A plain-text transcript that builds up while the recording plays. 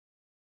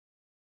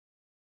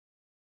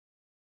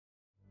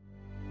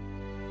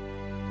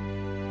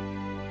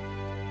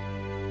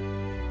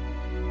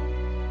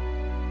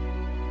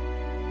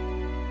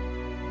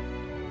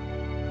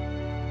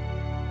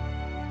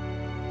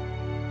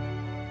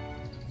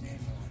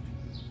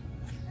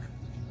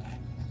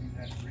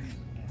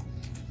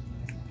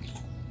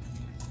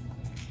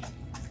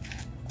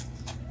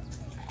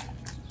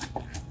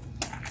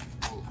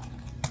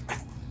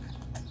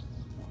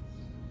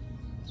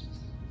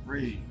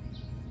Breathe.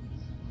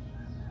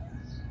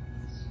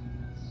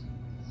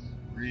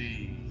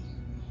 Breathe.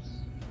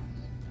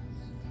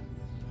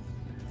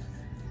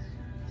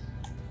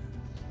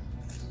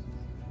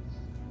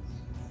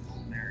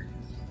 There you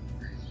go.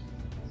 Breathe.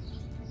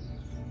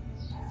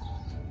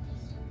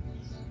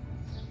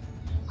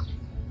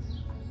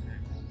 Okay.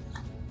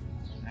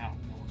 Now,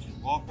 I want you to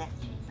walk up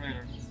to the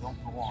trailer. Don't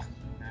go on.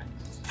 Okay.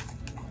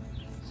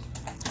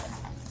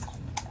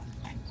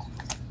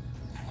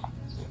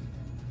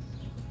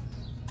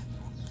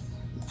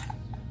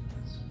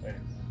 There.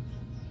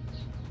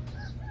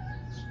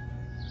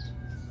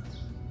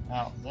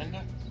 Now,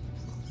 Linda,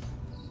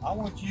 I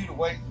want you to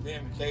wait for the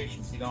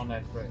invitation to get on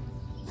that trailer.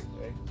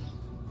 Okay?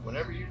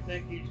 Whenever you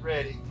think he's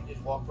ready, you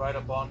just walk right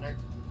up on there,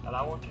 and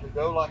I want you to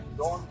go like you're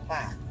going to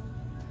town.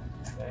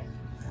 Okay?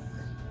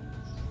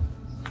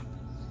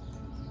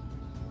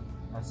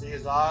 I see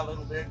his eye a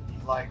little bit.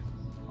 He's like,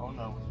 oh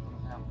no, what's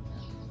going to happen?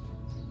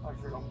 I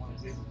sure don't want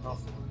to get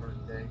across the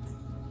first day.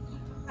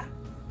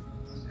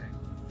 Okay?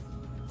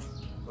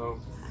 So,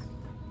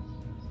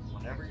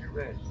 whenever you're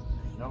ready,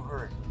 there's no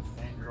hurry.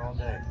 Stand here all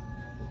day.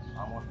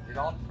 I want to get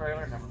on the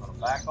trailer, and then we're going to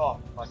back off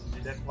like you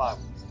did that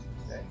plywood.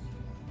 Okay?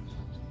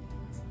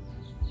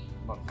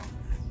 Come on.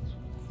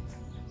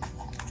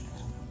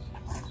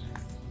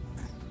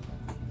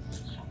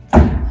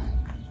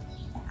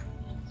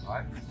 All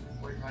right,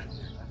 just wait right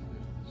there. That's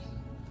good.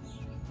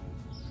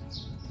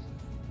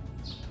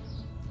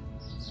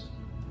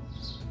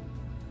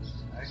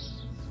 Okay,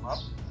 come up.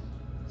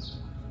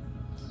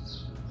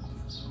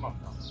 Come up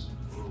now.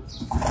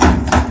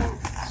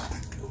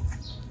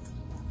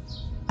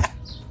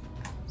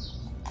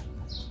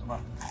 Come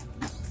on.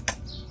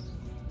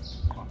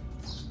 Come on.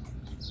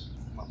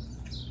 Come on.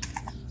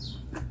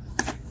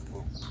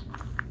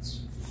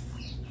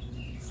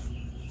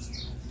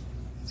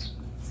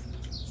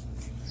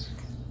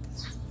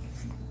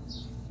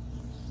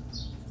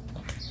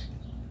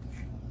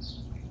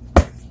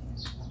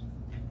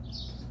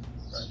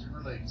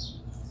 Release.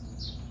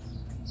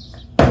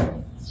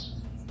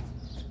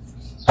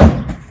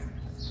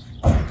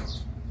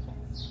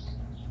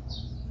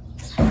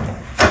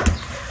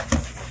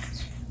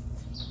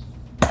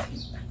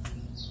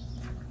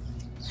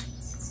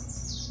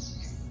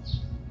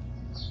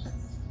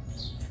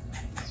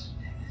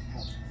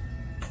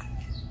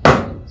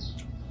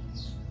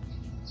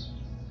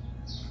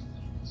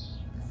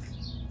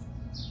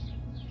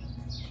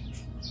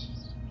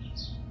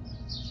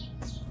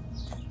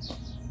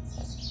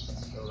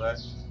 So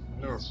that's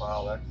manure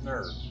pile, that's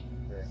nerves.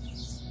 Okay.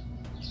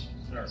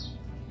 Nerves.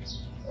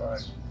 All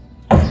right.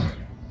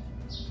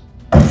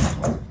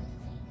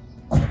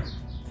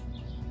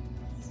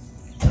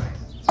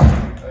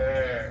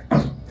 There.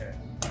 Okay.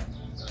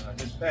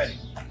 Just pet him.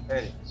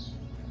 Pet him.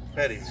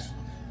 Pet him.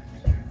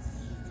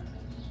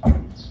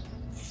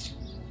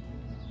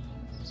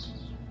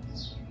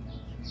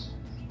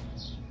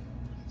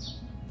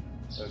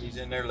 So he's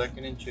in there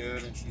licking and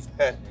chewing, and she's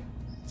petting him.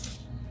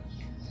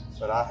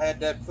 But I had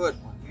that foot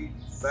when he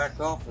backed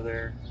off of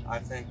there. I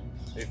think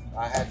if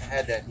I hadn't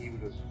had that, he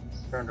would have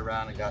turned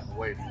around and gotten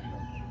away from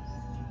me.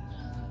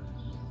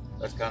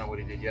 That's kind of what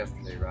he did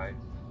yesterday, right?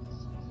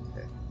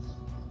 Okay.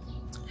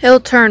 He'll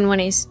turn when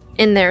he's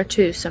in there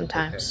too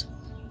sometimes. Okay.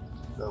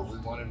 So we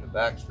want him to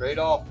back straight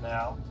off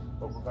now,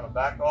 but we're going to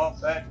back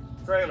off that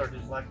trailer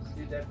just like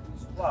we did that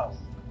piece of plywood.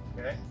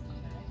 Okay?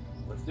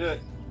 Let's do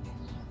it.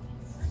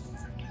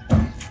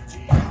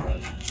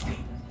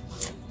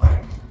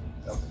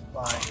 Help him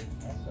find it.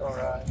 That's all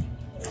right.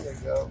 There you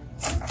go.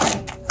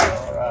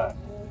 All right.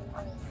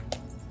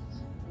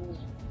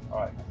 All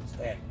right.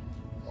 Stand.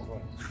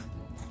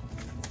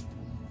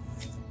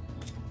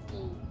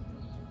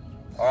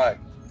 All right.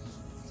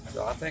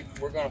 So I think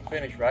we're going to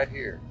finish right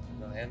here.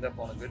 We're going to end up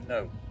on a good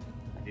note.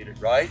 We did it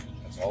right.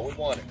 That's all we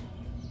wanted.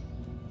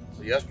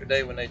 So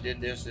yesterday when they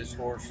did this, this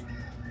horse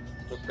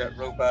took that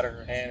rope out of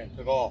her hand and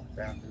took off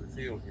down through the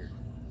field here.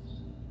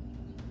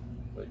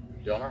 But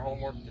we've done our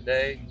homework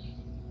today.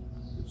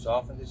 We've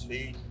softened his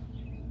feet.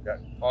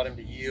 Taught him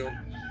to yield.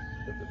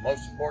 But the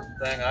most important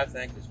thing I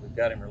think is we've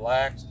got him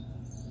relaxed,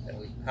 and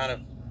we've kind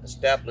of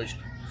established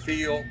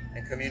feel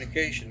and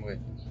communication with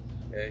him.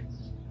 Okay?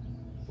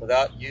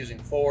 Without using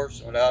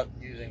force, without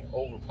using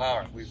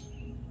overpowering. We've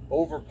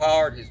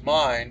overpowered his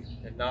mind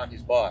and not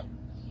his body.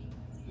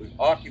 We've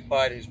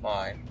occupied his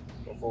mind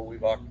before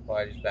we've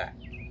occupied his back.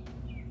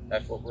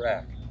 That's what we're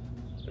after.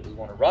 So we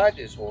want to ride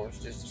this horse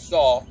just as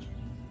soft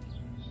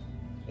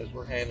as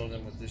we're handling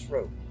him with this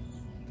rope.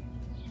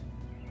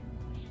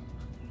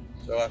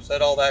 So I've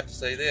said all that to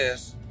say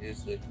this,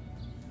 is that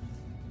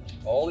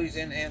all these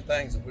in-hand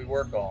things that we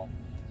work on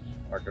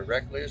are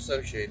directly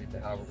associated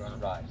to how we're going to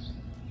ride.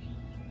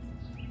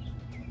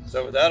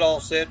 So with that all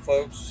said,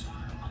 folks,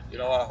 you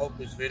know, I hope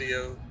this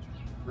video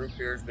group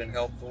here has been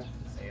helpful,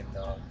 and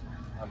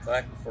I'm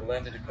thankful for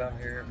Linda to come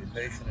here and be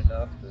patient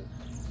enough to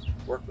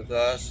work with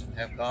us and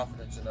have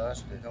confidence in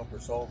us to help her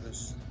solve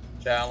this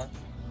challenge.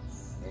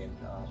 And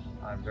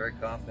I'm very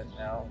confident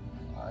now.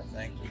 I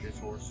think that this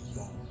horse is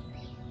going to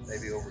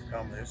maybe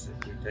overcome this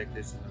if we take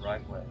this in the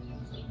right way.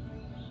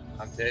 So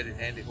I'm Ted at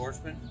Handy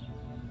Horseman,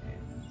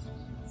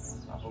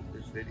 and I hope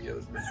this video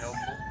has been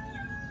helpful.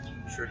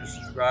 Be sure to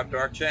subscribe to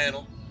our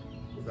channel.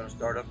 We're going to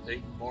start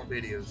updating more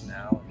videos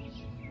now,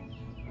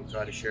 and we'll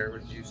try to share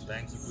with you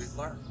things that we've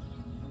learned.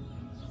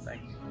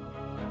 Thank you.